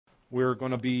We're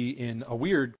going to be in a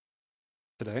weird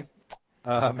today.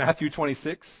 Matthew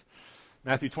 26.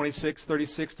 Matthew 26,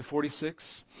 36 to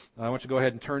 46. I want you to go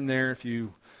ahead and turn there if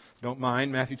you don't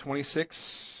mind. Matthew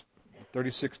 26,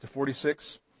 36 to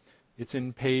 46. It's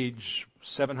in page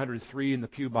 703 in the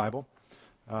Pew Bible.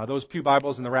 Those Pew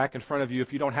Bibles in the rack in front of you,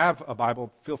 if you don't have a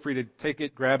Bible, feel free to take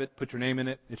it, grab it, put your name in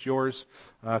it. It's yours.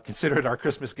 Consider it our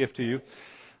Christmas gift to you.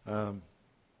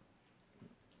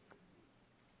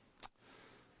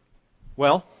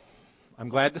 Well, I'm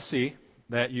glad to see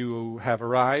that you have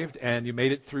arrived and you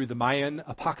made it through the Mayan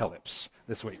apocalypse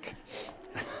this week.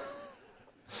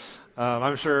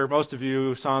 I'm sure most of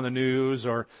you saw on the news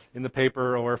or in the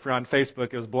paper, or if you're on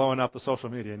Facebook, it was blowing up the social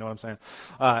media. You know what I'm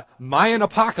saying? Mayan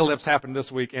apocalypse happened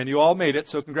this week, and you all made it,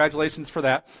 so congratulations for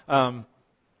that.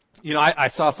 I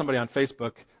saw somebody on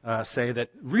Facebook say that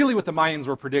really what the Mayans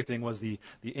were predicting was the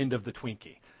end of the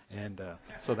Twinkie. And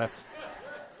so that's...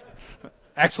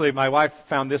 Actually, my wife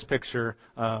found this picture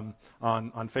on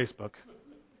Facebook.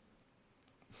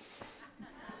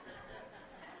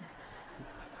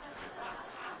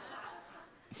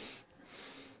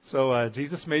 So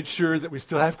Jesus made sure that we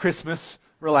still have Christmas.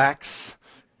 Relax.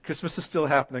 Christmas is still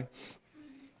happening.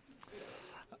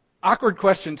 Awkward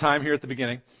question time here at the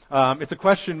beginning. It's a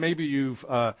question maybe you've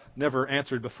never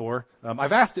answered before.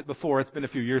 I've asked it before. It's been a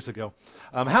few years ago.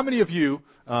 How many of you,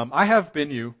 I have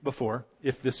been you before,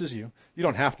 if this is you. You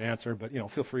don't have to answer, but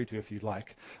feel free to if you'd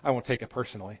like. I won't take it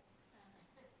personally.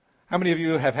 How many of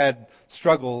you have had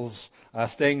struggles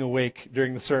staying awake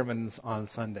during the sermons on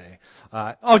Sunday?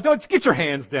 Don't get your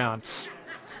hands down.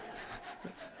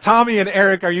 Tommy and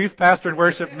Eric, our youth pastor and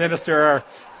worship minister,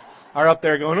 are up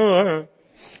there going,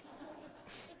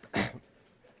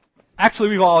 Actually,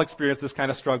 we've all experienced this kind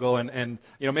of struggle, and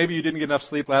maybe you didn't get enough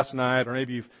sleep last night, or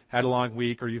maybe you've had a long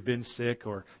week, or you've been sick,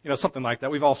 or something like that.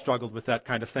 We've all struggled with that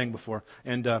kind of thing before.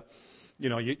 And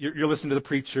you're listening to the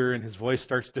preacher, and his voice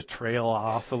starts to trail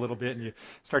off a little bit, and you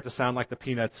start to sound like the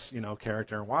Peanuts,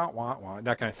 character, wah wah wah,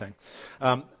 that kind of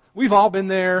thing. We've all been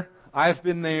there. I've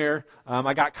been there.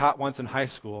 I got caught once in high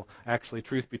school. Actually,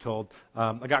 truth be told,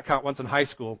 I got caught once in high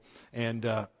school, and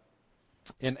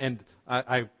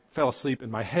I fell asleep, and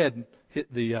my head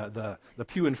hit the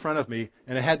pew in front of me,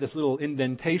 and it had this little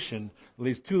indentation,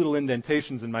 these two little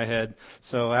indentations in my head.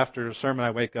 So after a sermon,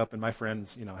 I wake up, and my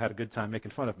friends, had a good time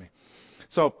making fun of me.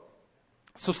 So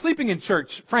sleeping in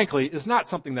church, frankly, is not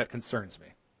something that concerns me.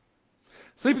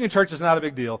 Sleeping in church is not a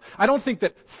big deal. I don't think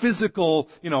that physical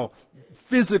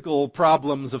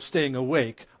problems of staying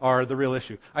awake are the real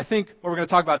issue. I think what we're going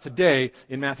to talk about today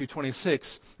in Matthew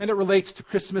 26, and it relates to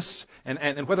Christmas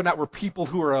and whether or not we're people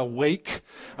who are awake.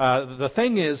 The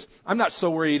thing is, I'm not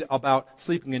so worried about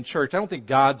sleeping in church. I don't think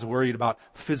God's worried about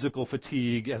physical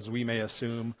fatigue, as we may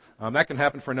assume. That can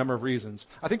happen for a number of reasons.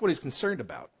 I think what He's concerned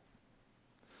about,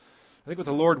 I think what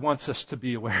the Lord wants us to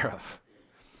be aware of,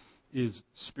 is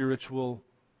spiritual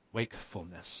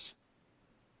wakefulness.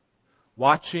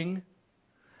 Watching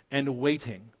and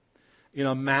waiting in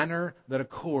a manner that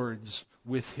accords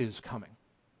with His coming.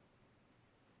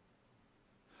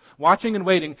 Watching and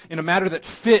waiting in a manner that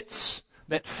fits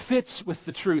with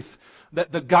the truth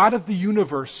that the God of the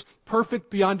universe, perfect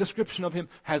beyond description of Him,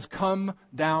 has come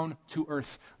down to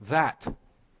earth. That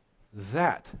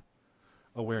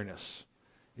awareness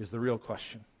is the real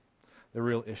question, the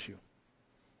real issue.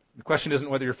 The question isn't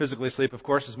whether you're physically asleep, of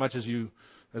course, as much as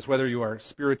whether you are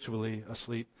spiritually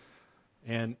asleep.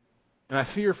 And I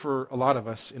fear for a lot of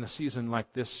us in a season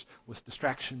like this, with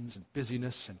distractions and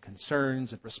busyness and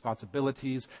concerns and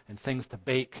responsibilities and things to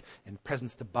bake and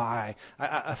presents to buy,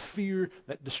 I fear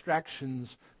that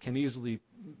distractions can easily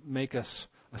make us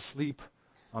asleep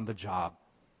on the job.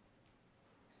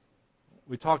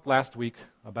 We talked last week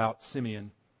about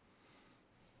Simeon,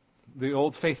 the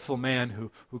old faithful man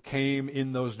who came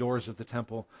in those doors of the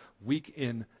temple week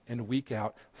in and week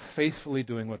out, faithfully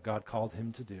doing what God called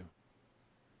him to do.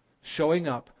 Showing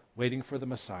up, waiting for the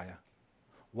Messiah.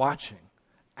 Watching,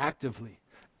 actively.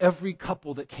 Every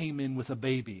couple that came in with a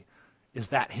baby. Is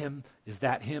that him? Is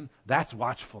that him? That's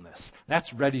watchfulness.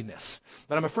 That's readiness.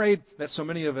 But I'm afraid that so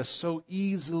many of us so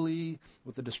easily,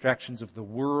 with the distractions of the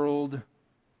world,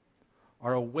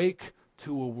 are awake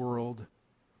to a world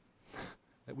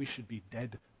that we should be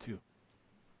dead to.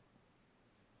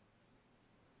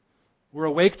 We're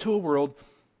awake to a world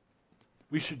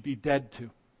we should be dead to.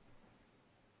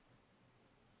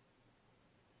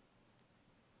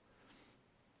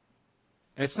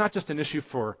 And it's not just an issue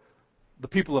for the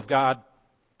people of God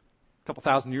a couple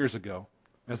thousand years ago.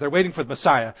 As they're waiting for the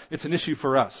Messiah, it's an issue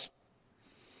for us.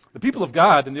 The people of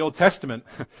God in the Old Testament,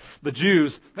 the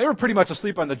Jews, they were pretty much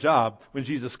asleep on the job when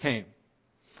Jesus came.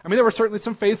 I mean, there were certainly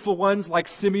some faithful ones like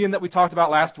Simeon that we talked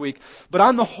about last week, but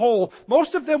on the whole,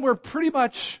 most of them were pretty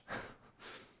much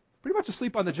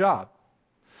asleep on the job.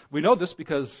 We know this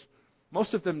because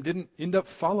most of them didn't end up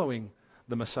following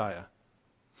the Messiah.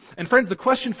 And friends, the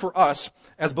question for us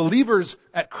as believers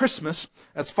at Christmas,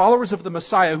 as followers of the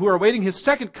Messiah who are awaiting His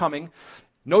second coming,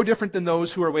 no different than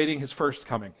those who are awaiting His first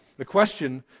coming. The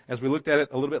question, as we looked at it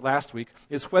a little bit last week,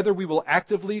 is whether we will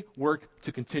actively work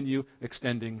to continue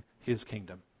extending His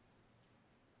kingdom.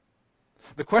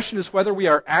 The question is whether we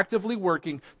are actively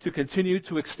working to continue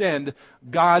to extend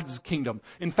God's kingdom.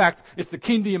 In fact, it's the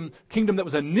kingdom that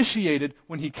was initiated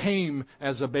when He came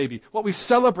as a baby. What we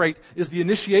celebrate is the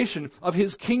initiation of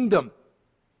His kingdom.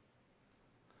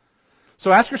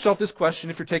 So ask yourself this question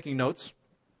if you're taking notes.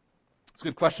 It's a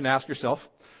good question to ask yourself.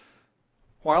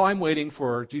 While I'm waiting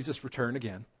for Jesus' return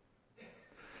again,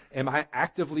 am I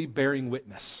actively bearing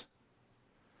witness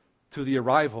to the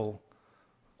arrival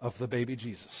of the baby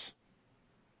Jesus?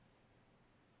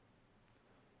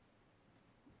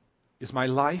 Is my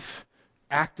life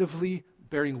actively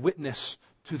bearing witness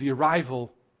to the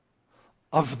arrival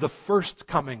of the first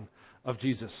coming of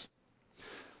Jesus?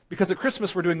 Because at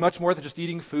Christmas we're doing much more than just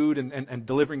eating food and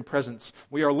delivering presents.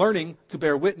 We are learning to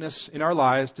bear witness in our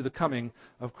lives to the coming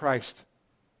of Christ.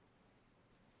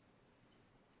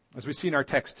 As we see in our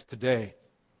text today,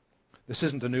 this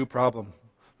isn't a new problem.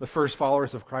 The first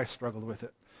followers of Christ struggled with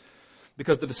it.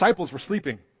 Because the disciples were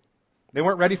sleeping. They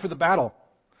weren't ready for the battle.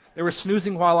 They were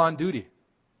snoozing while on duty.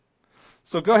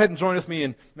 So go ahead and join with me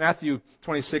in Matthew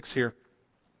 26 here.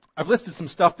 I've listed some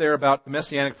stuff there about the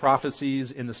messianic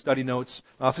prophecies in the study notes.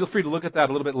 Feel free to look at that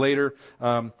a little bit later.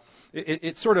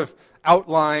 It sort of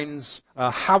outlines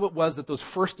how it was that those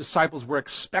first disciples were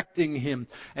expecting Him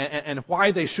and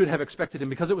why they should have expected Him,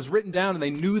 because it was written down and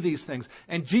they knew these things.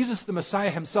 And Jesus, the Messiah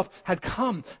Himself, had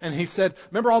come and He said,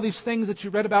 remember all these things that you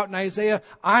read about in Isaiah?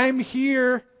 I'm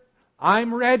here.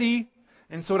 I'm ready.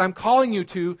 And so what I'm calling you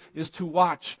to is to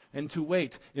watch and to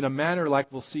wait in a manner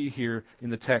like we'll see here in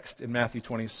the text in Matthew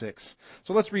 26.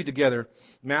 So let's read together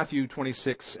Matthew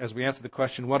 26 as we answer the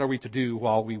question, what are we to do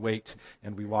while we wait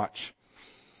and we watch?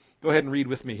 Go ahead and read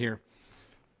with me here.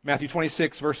 Matthew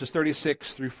 26 verses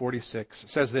 36 through 46. It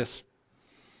says this.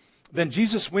 Then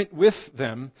Jesus went with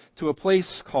them to a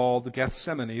place called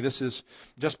Gethsemane. This is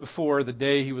just before the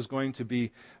day He was going to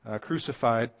be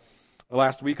crucified. The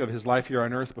last week of His life here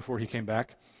on earth before He came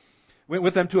back. Went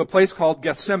with them to a place called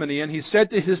Gethsemane, and He said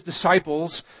to His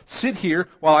disciples, sit here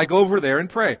while I go over there and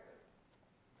pray.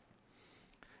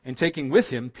 And taking with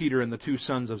Him Peter and the two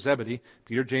sons of Zebedee,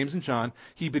 Peter, James, and John,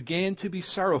 He began to be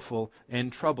sorrowful and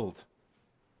troubled.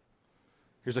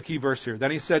 Here's a key verse here. Then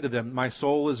He said to them, my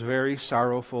soul is very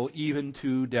sorrowful, even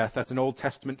to death. That's an Old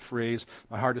Testament phrase.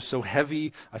 My heart is so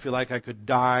heavy, I feel like I could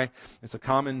die. It's a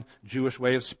common Jewish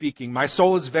way of speaking. My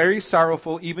soul is very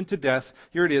sorrowful, even to death.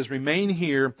 Here it is. Remain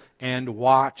here and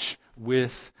watch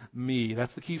with me.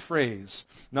 That's the key phrase.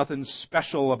 Nothing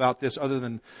special about this other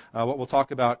than what we'll talk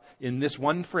about in this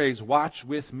one phrase. Watch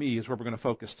with me is where we're going to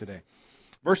focus today.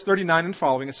 Verse 39 and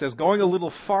following, it says, going a little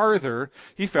farther,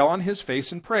 He fell on His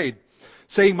face and prayed,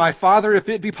 saying, my Father, if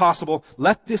it be possible,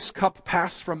 let this cup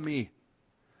pass from me.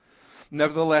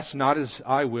 Nevertheless, not as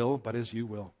I will, but as you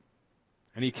will.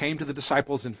 And He came to the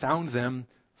disciples and found them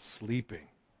sleeping.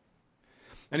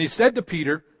 And He said to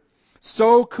Peter,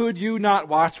 so could you not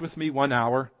watch with me 1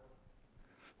 hour?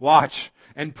 Watch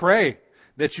and pray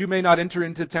that you may not enter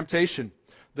into temptation.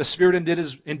 The spirit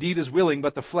indeed is willing,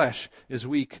 but the flesh is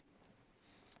weak.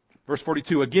 Verse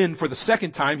 42, again, for the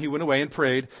second time He went away and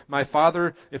prayed, my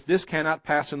Father, if this cannot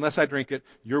pass unless I drink it,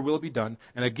 your will be done.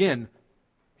 And again,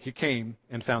 He came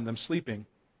and found them sleeping,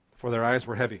 for their eyes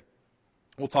were heavy.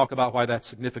 We'll talk about why that's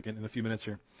significant in a few minutes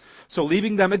here. So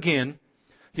leaving them again,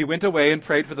 He went away and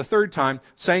prayed for the third time,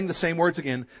 saying the same words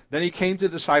again. Then He came to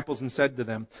the disciples and said to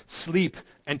them, sleep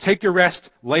and take your rest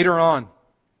later on.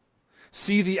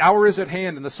 See, the hour is at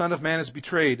hand, and the Son of Man is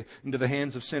betrayed into the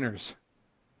hands of sinners.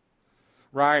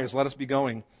 Rise, let us be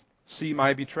going. See,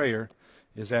 my betrayer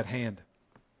is at hand.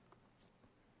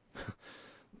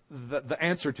 The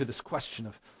answer to this question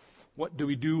of what do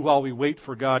we do while we wait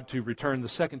for God to return the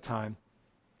second time,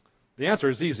 the answer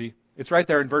is easy. It's right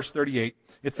there in verse 38.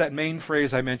 It's that main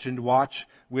phrase I mentioned, watch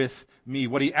with me.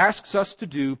 What He asks us to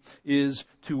do is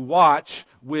to watch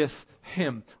with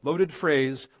Him. Loaded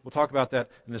phrase. We'll talk about that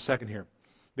in a second here.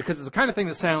 Because it's the kind of thing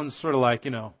that sounds sort of like,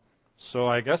 so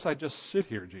I guess I just sit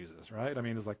here, Jesus, right? I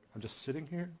mean, it's like, I'm just sitting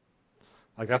here?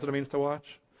 Like, that's what it means to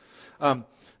watch?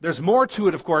 There's more to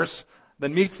it, of course,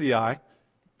 than meets the eye.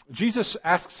 Jesus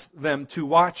asks them to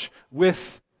watch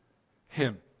with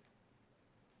Him.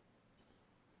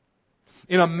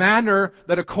 in a manner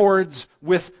that accords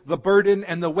with the burden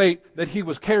and the weight that he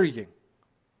was carrying.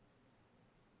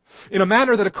 In a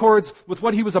manner that accords with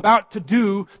what he was about to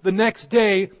do the next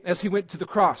day as he went to the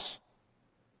cross.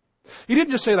 He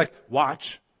didn't just say like,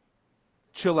 watch,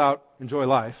 chill out, enjoy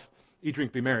life, eat,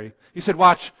 drink, be merry. He said,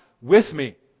 watch with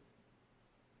me.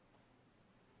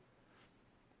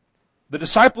 The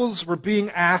disciples were being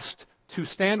asked to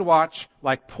stand watch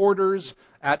like porters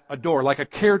at a door, like a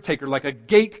caretaker, like a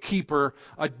gatekeeper,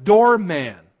 a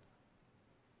doorman.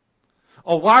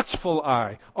 A watchful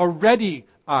eye, a ready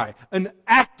eye, an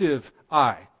active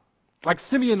eye. Like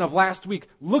Simeon of last week,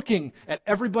 looking at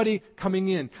everybody coming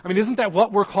in. I mean, isn't that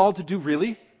what we're called to do,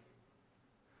 really?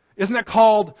 Isn't that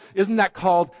called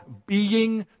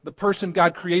being the person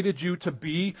God created you to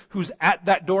be, who's at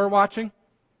that door watching?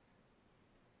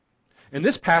 In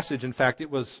this passage, in fact, it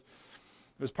was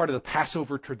part of the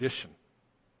Passover tradition.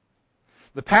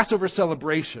 The Passover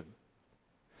celebration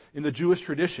in the Jewish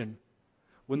tradition,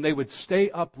 when they would stay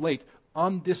up late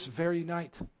on this very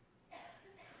night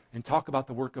and talk about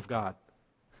the work of God,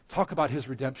 talk about His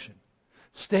redemption,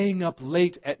 staying up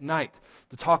late at night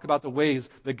to talk about the ways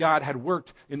that God had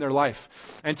worked in their life,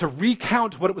 and to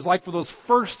recount what it was like for those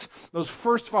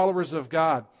first followers of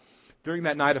God during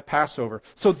that night of Passover.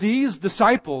 So these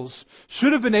disciples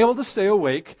should have been able to stay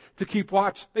awake to keep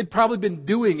watch. They'd probably been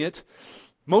doing it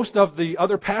most of the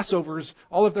other Passovers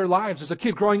all of their lives as a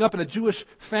kid growing up in a Jewish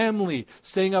family,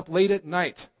 staying up late at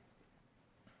night.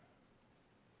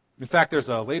 In fact, there's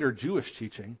a later Jewish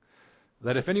teaching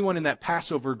that if anyone in that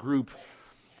Passover group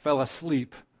fell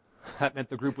asleep, that meant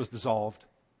the group was dissolved.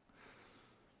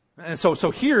 And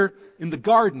so here in the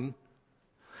garden,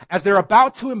 as they're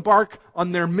about to embark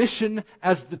on their mission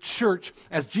as the church,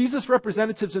 as Jesus'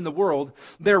 representatives in the world,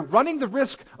 they're running the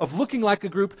risk of looking like a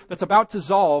group that's about to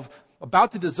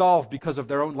dissolve because of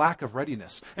their own lack of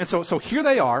readiness. And so here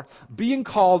they are, being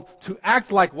called to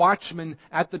act like watchmen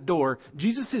at the door.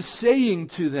 Jesus is saying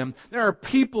to them, there are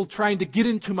people trying to get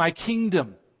into my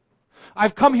kingdom.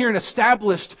 I've come here and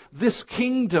established this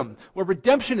kingdom where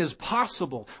redemption is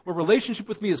possible, where relationship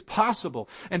with me is possible,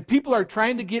 and people are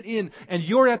trying to get in, and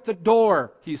you're at the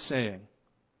door, he's saying.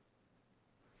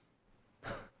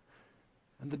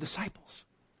 And the disciples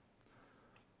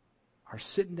are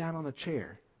sitting down on a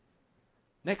chair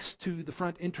next to the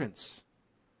front entrance,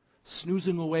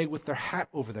 snoozing away with their hat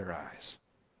over their eyes.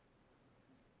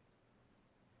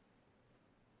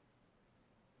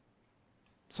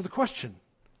 So the question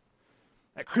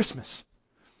at Christmas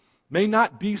may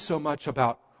not be so much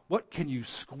about what can you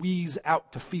squeeze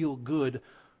out to feel good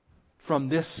from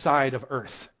this side of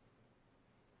earth.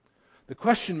 The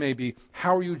question may be,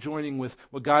 how are you joining with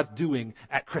what God's doing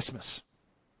at Christmas?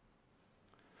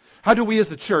 How do we as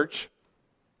the church,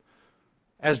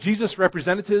 as Jesus'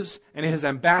 representatives and His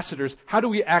ambassadors, how do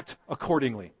we act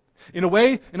accordingly? In a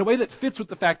way that fits with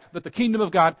the fact that the kingdom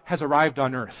of God has arrived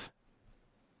on earth.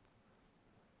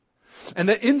 And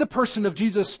that in the person of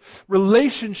Jesus,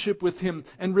 relationship with Him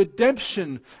and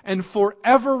redemption and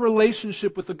forever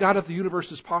relationship with the God of the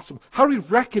universe is possible. How do we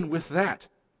reckon with that?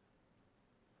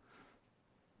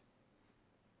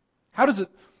 What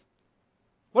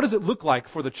does it look like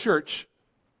for the church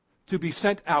to be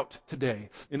sent out today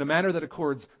in a manner that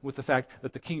accords with the fact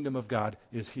that the kingdom of God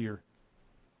is here?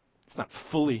 It's not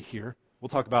fully here. We'll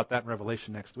talk about that in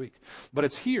Revelation next week. But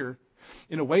it's here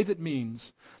in a way that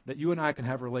means that you and I can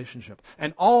have a relationship.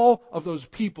 And all of those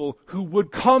people who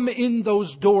would come in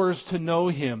those doors to know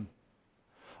Him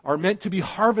are meant to be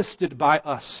harvested by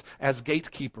us as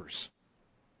gatekeepers.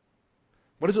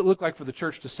 What does it look like for the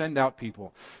church to send out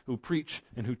people who preach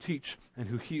and who teach and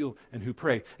who heal and who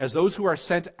pray, as those who are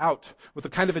sent out with a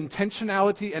kind of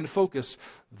intentionality and focus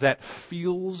that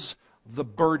feels the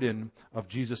burden of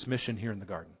Jesus' mission here in the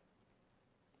garden?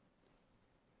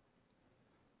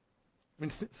 I mean,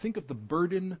 think of the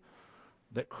burden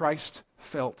that Christ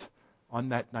felt on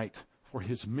that night for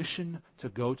His mission to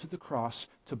go to the cross,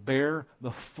 to bear the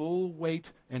full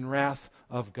weight and wrath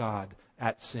of God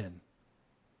at sin.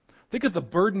 Think of the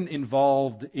burden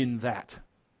involved in that.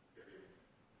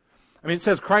 I mean, it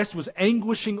says Christ was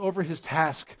anguishing over His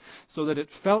task so that it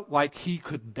felt like He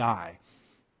could die.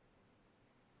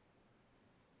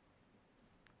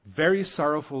 Very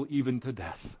sorrowful even to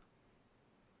death.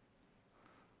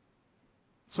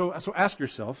 So ask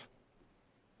yourself,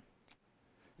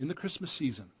 in the Christmas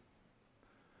season,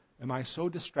 am I so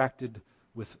distracted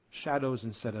with shadows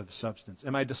instead of substance?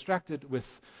 Am I distracted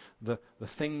with the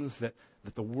things that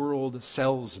the world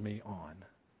sells me on?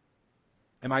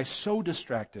 Am I so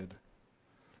distracted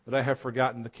that I have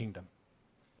forgotten the kingdom?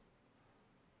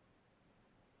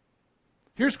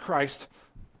 Here's Christ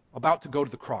about to go to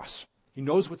the cross. He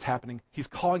knows what's happening. He's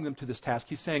calling them to this task.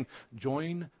 He's saying,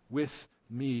 join with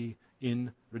me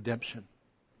in redemption.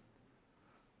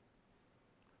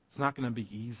 It's not going to be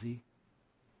easy.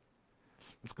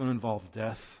 It's going to involve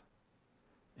death,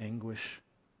 anguish,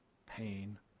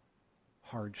 pain,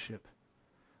 hardship,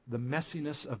 the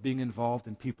messiness of being involved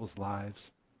in people's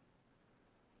lives.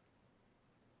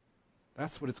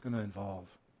 That's what it's going to involve.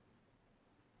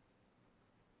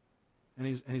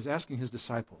 And he's asking his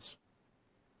disciples,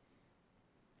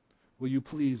 will you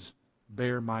please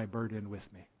bear my burden with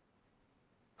me?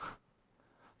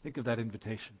 Think of that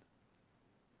invitation.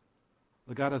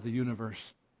 The God of the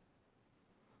universe,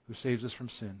 who saves us from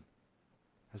sin,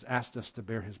 has asked us to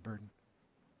bear his burden,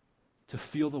 to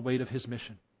feel the weight of his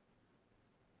mission.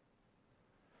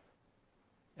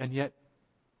 And yet,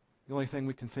 the only thing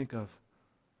we can think of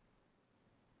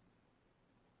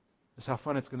is how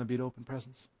fun it's going to be to open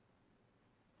presents.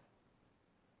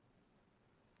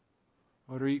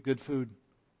 Or to eat good food.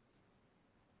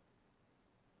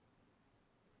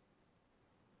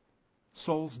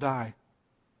 Souls die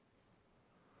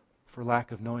for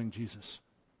lack of knowing Jesus.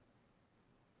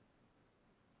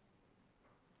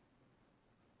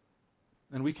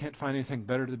 And we can't find anything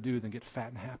better to do than get fat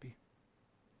and happy.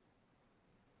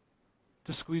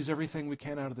 To squeeze everything we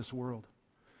can out of this world.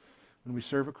 When we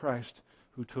serve a Christ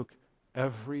who took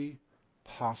every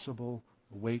possible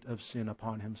weight of sin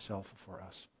upon himself for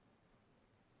us.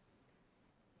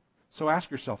 So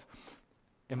ask yourself,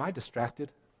 am I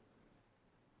distracted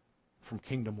from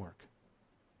kingdom work?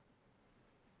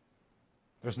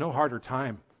 There's no harder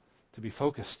time to be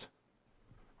focused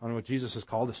on what Jesus has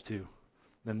called us to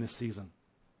than this season.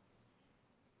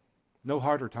 No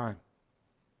harder time.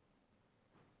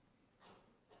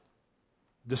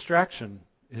 Distraction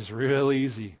is real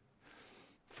easy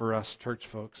for us church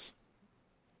folks.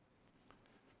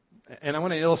 And I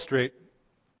want to illustrate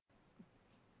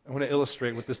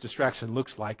what this distraction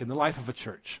looks like in the life of a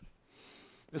church.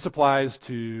 This applies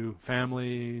to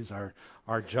families, our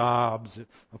jobs. It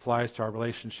applies to our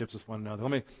relationships with one another.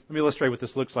 Let me illustrate what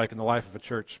this looks like in the life of a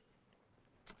church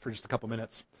for just a couple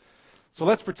minutes. So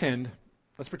let's pretend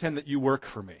that you work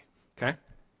for me, okay?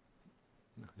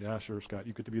 Yeah, sure, Scott,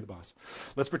 you get to be the boss.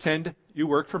 Let's pretend you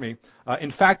work for me.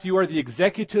 In fact, you are the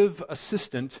executive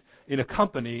assistant in a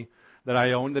company that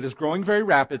I own that is growing very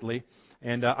rapidly,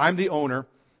 and I'm the owner,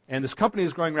 and this company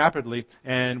is growing rapidly,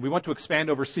 and we want to expand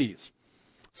overseas.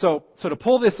 So to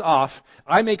pull this off,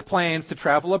 I make plans to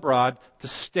travel abroad, to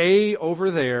stay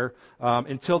over there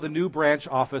until the new branch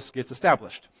office gets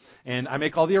established. And I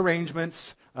make all the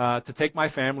arrangements to take my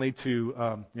family to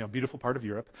a beautiful part of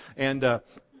Europe. And I'm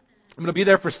going to be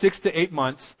there for 6 to 8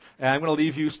 months, and I'm going to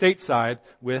leave you stateside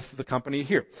with the company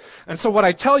here. And so what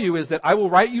I tell you is that I will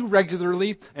write you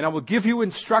regularly, and I will give you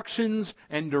instructions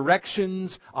and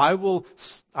directions. I will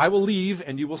leave,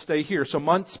 and you will stay here. So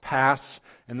months pass,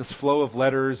 and this flow of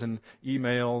letters and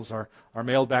emails are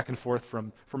mailed back and forth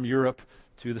from Europe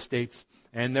to the States,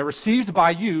 and they're received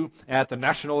by you at the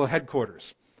national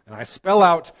headquarters. And I spell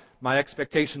out my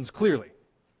expectations clearly.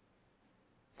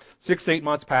 6 to 8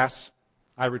 months pass.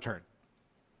 I return.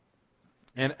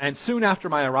 And soon after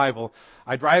my arrival,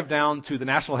 I drive down to the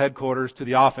national headquarters, to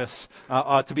the office,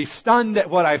 to be stunned at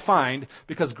what I find,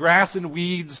 because grass and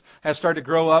weeds have started to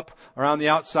grow up around the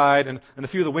outside, and a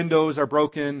few of the windows are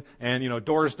broken, and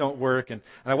doors don't work. And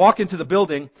I walk into the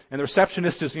building, and the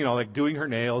receptionist is doing her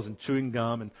nails and chewing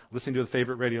gum and listening to the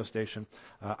favorite radio station.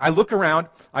 I look around,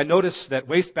 I notice that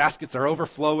waste baskets are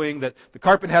overflowing, that the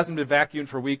carpet hasn't been vacuumed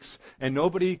for weeks, and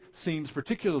nobody seems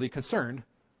particularly concerned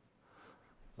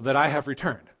that I have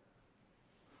returned.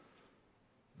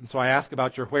 And so I ask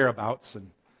about your whereabouts,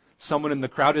 and someone in the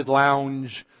crowded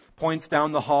lounge points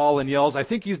down the hall and yells, "I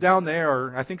think he's down there,"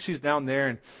 or "I think she's down there."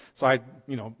 And so I,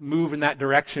 move in that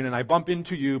direction, and I bump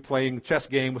into you playing a chess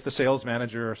game with the sales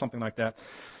manager or something like that.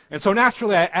 And so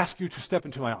naturally I ask you to step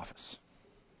into my office,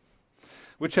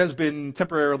 which has been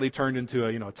temporarily turned into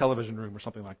a television room or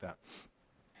something like that.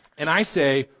 And I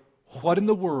say, "What in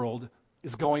the world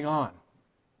is going on?"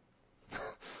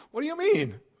 What do you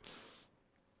mean?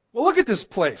 Well, look at this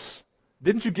place.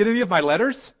 Didn't you get any of my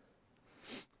letters?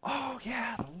 Oh,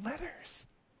 yeah, the letters.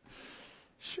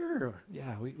 Sure.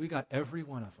 Yeah, we got every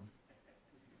one of them.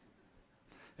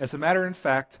 As a matter of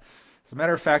fact,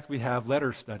 we have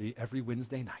letter study every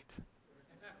Wednesday night.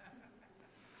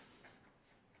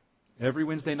 Every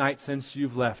Wednesday night since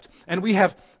you've left. And we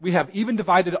have even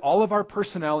divided all of our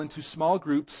personnel into small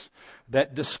groups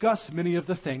that discuss many of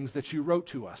the things that you wrote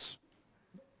to us.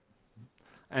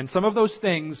 And some of those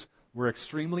things were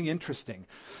extremely interesting.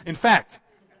 In fact,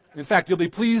 In fact, you'll be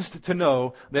pleased to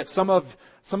know that some of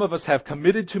us have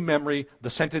committed to memory the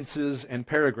sentences and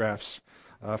paragraphs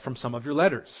from some of your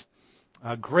letters.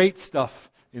 Great stuff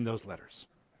in those letters.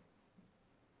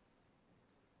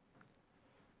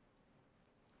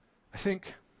 I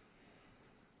think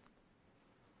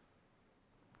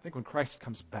when Christ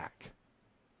comes back,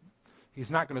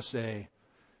 He's not going to say,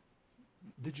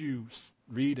 "Did you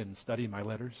read and study my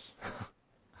letters?"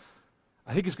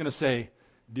 I think He's going to say,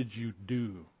 "Did you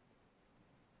do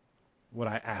what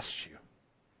I asked you?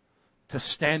 To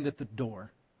stand at the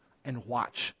door and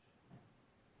watch.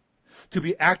 To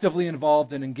be actively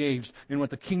involved and engaged in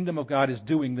what the kingdom of God is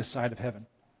doing this side of heaven."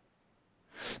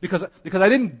 Because I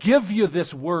didn't give you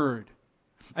this word.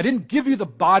 I didn't give you the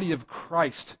body of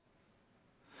Christ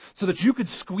so that you could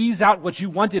squeeze out what you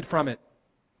wanted from it.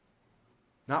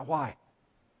 Not why.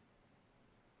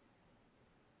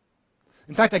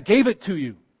 In fact, I gave it to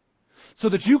you so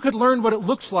that you could learn what it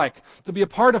looks like to be a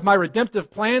part of my redemptive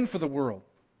plan for the world.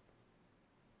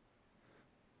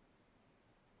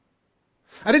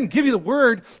 I didn't give you the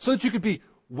word so that you could be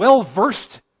well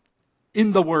versed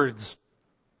in the words,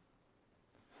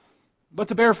 but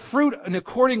to bear fruit in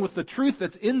according with the truth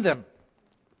that's in them.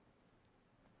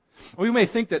 We may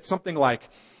think that something like,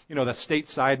 the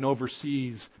stateside and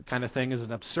overseas kind of thing is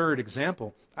an absurd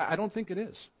example. I don't think it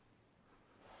is.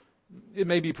 It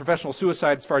may be professional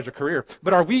suicide as far as your career,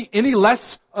 but are we any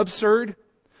less absurd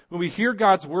when we hear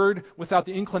God's word without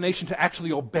the inclination to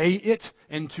actually obey it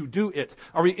and to do it?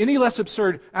 Are we any less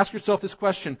absurd? Ask yourself this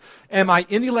question. Am I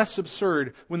any less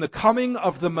absurd when the coming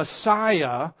of the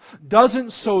Messiah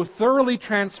doesn't so thoroughly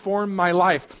transform my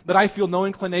life that I feel no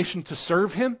inclination to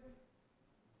serve Him?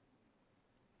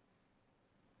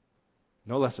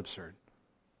 No less absurd.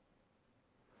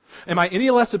 Am I any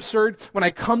less absurd when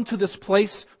I come to this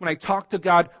place, when I talk to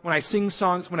God, when I sing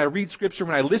songs, when I read Scripture,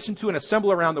 when I listen to and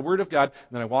assemble around the Word of God,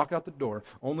 and then I walk out the door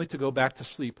only to go back to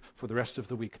sleep for the rest of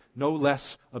the week? No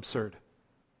less absurd.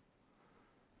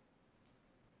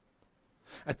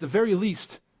 At the very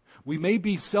least, we may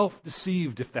be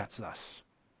self-deceived if that's us.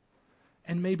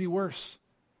 And maybe worse.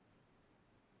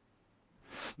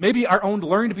 Maybe our own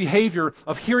learned behavior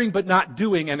of hearing but not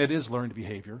doing, and it is learned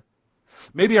behavior.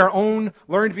 Maybe our own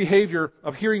learned behavior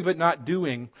of hearing but not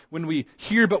doing, when we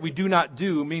hear but we do not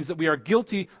do, means that we are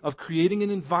guilty of creating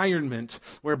an environment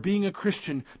where being a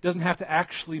Christian doesn't have to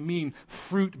actually mean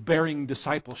fruit-bearing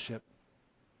discipleship.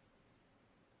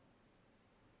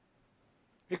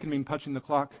 It can mean punching the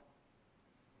clock,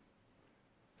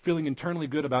 feeling internally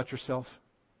good about yourself,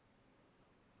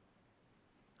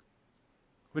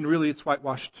 when really it's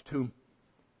whitewashed tomb.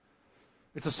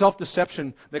 It's a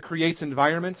self-deception that creates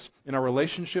environments in our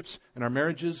relationships, in our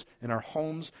marriages, in our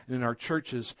homes, and in our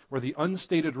churches where the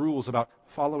unstated rules about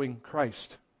following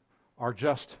Christ are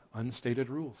just unstated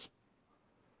rules.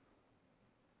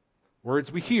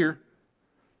 Words we hear,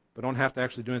 but don't have to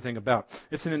actually do anything about.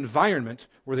 It's an environment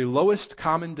where the lowest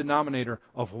common denominator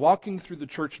of walking through the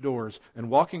church doors and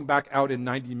walking back out in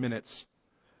 90 minutes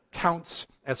counts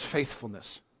as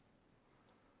faithfulness.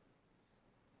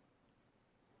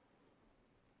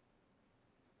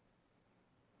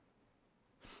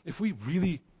 If we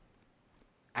really,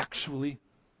 actually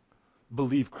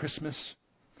believe Christmas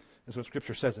is what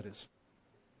Scripture says it is,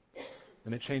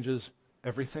 then it changes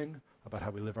everything about how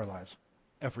we live our lives.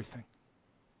 Everything.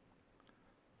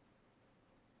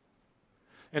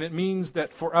 And it means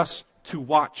that for us to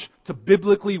watch, to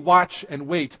biblically watch and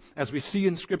wait, as we see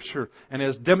in Scripture and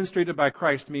as demonstrated by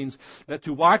Christ, means that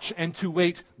to watch and to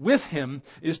wait with Him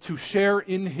is to share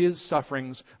in His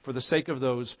sufferings for the sake of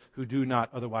those who do not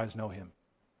otherwise know Him.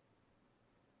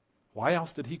 Why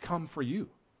else did He come for you?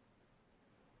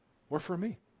 Or for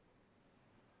me?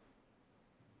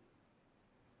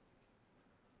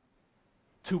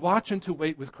 To watch and to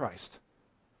wait with Christ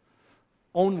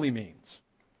only means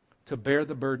to bear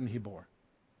the burden He bore.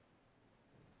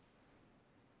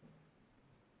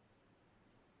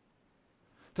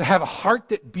 To have a heart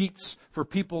that beats for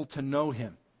people to know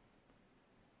Him.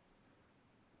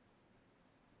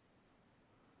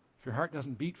 If your heart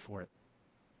doesn't beat for it,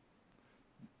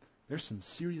 there's some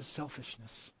serious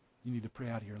selfishness you need to pray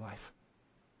out of your life.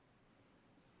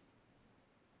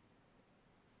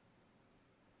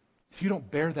 If you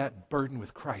don't bear that burden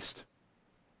with Christ,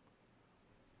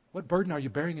 what burden are you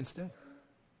bearing instead?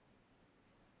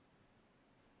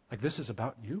 Like this is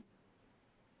about you?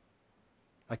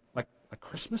 Like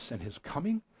Christmas and His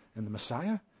coming and the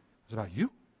Messiah is about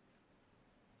you?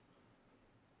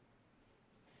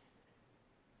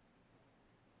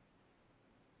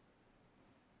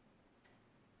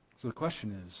 So the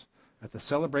question is at the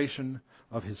celebration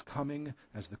of his coming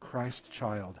as the Christ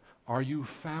child, are you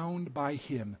found by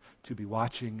him to be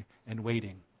watching and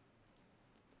waiting?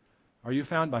 Are you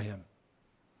found by him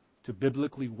to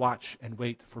biblically watch and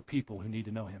wait for people who need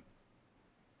to know him?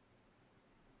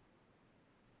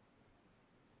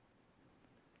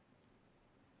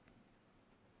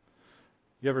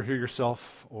 You ever hear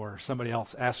yourself or somebody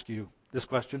else ask you this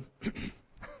question?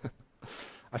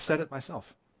 I've said it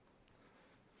myself.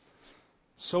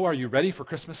 So are you ready for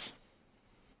Christmas?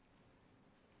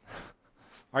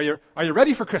 Are you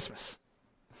ready for Christmas?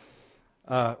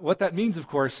 What that means, of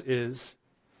course, is,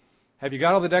 have you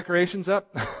got all the decorations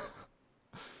up?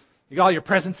 You got all your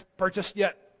presents purchased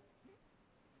yet?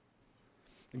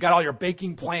 You got all your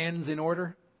baking plans in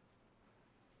order?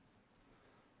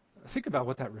 Think about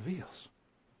what that reveals.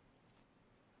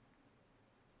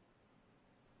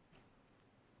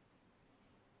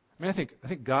 I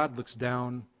think God looks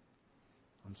down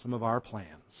on some of our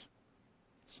plans,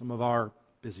 some of our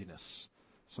busyness,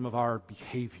 some of our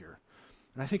behavior.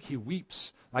 And I think he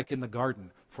weeps, like in the garden,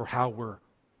 for how we're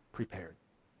prepared.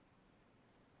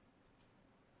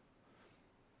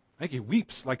 I think he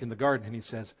weeps, like in the garden, and he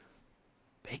says,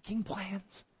 baking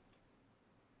plans?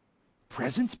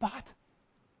 Presents bought?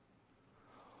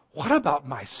 What about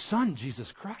my son,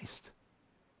 Jesus Christ?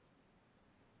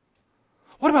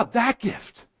 What about that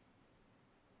gift?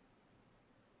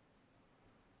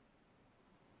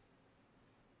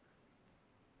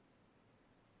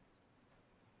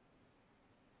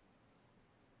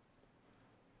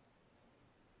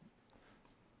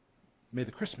 May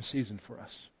the Christmas season for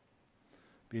us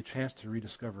be a chance to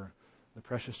rediscover the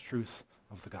precious truth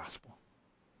of the gospel.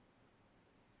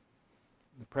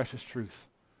 The precious truth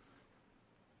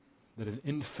that an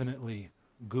infinitely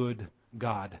good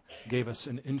God gave us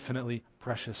an infinitely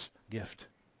precious gift.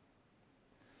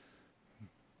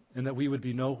 And that we would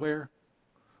be nowhere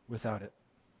without it.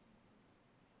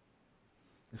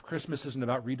 If Christmas isn't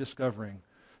about rediscovering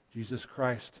Jesus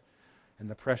Christ and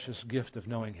the precious gift of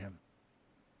knowing him,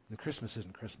 then Christmas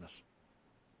isn't Christmas.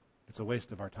 It's a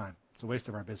waste of our time. It's a waste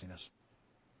of our busyness.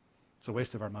 It's a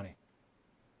waste of our money.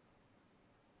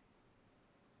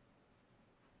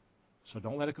 So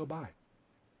don't let it go by.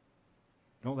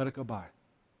 Don't let it go by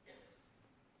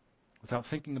without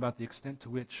thinking about the extent to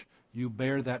which you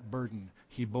bear that burden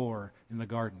he bore in the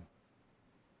garden.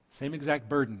 Same exact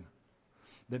burden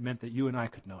that meant that you and I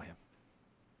could know him.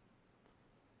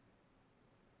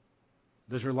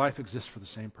 Does your life exist for the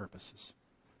same purposes?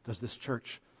 Does this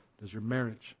church, does your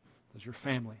marriage, does your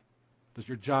family, does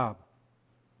your job,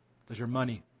 does your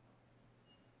money,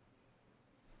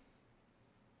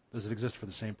 does it exist for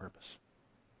the same purpose?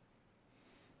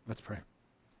 Let's pray.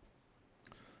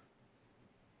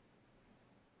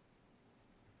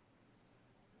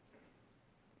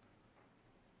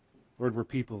 Lord, we're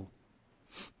people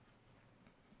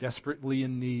desperately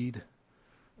in need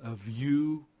of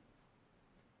you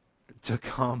to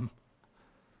come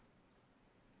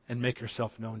and make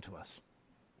yourself known to us.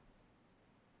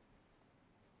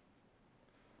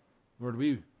 Lord,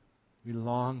 we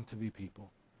long to be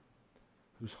people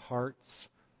whose hearts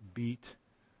beat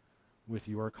with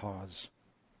your cause.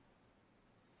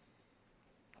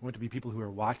 We want to be people who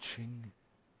are watching,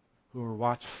 who are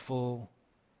watchful,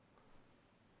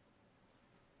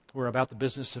 who are about the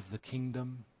business of the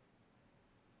kingdom,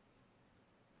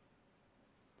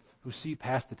 who see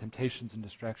past the temptations and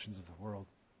distractions of the world.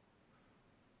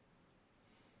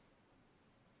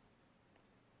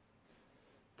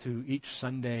 To each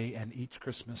Sunday and each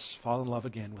Christmas fall in love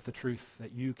again with the truth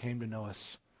that you came to know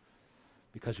us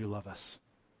because you love us.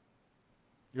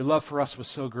 Your love for us was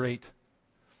so great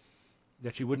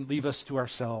that you wouldn't leave us to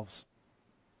ourselves,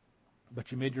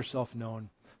 but you made yourself known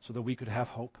so that we could have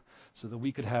hope, so that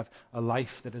we could have a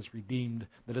life that is redeemed,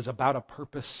 that is about a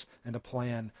purpose and a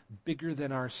plan bigger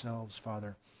than ourselves,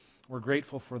 Father. We're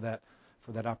grateful for that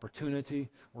opportunity.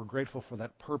 We're grateful for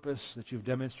that purpose that you've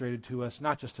demonstrated to us,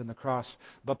 not just in the cross,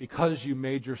 but because you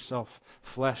made yourself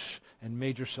flesh and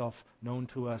made yourself known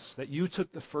to us, that you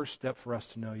took the first step for us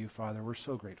to know you, Father. We're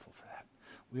so grateful for that.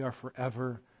 We are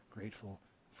forever grateful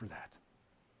for that.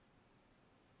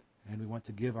 And we want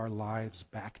to give our lives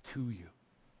back to you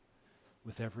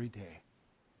with every day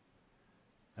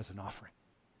as an offering.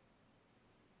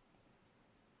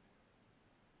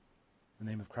 In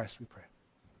the name of Christ we pray.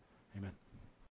 Amen.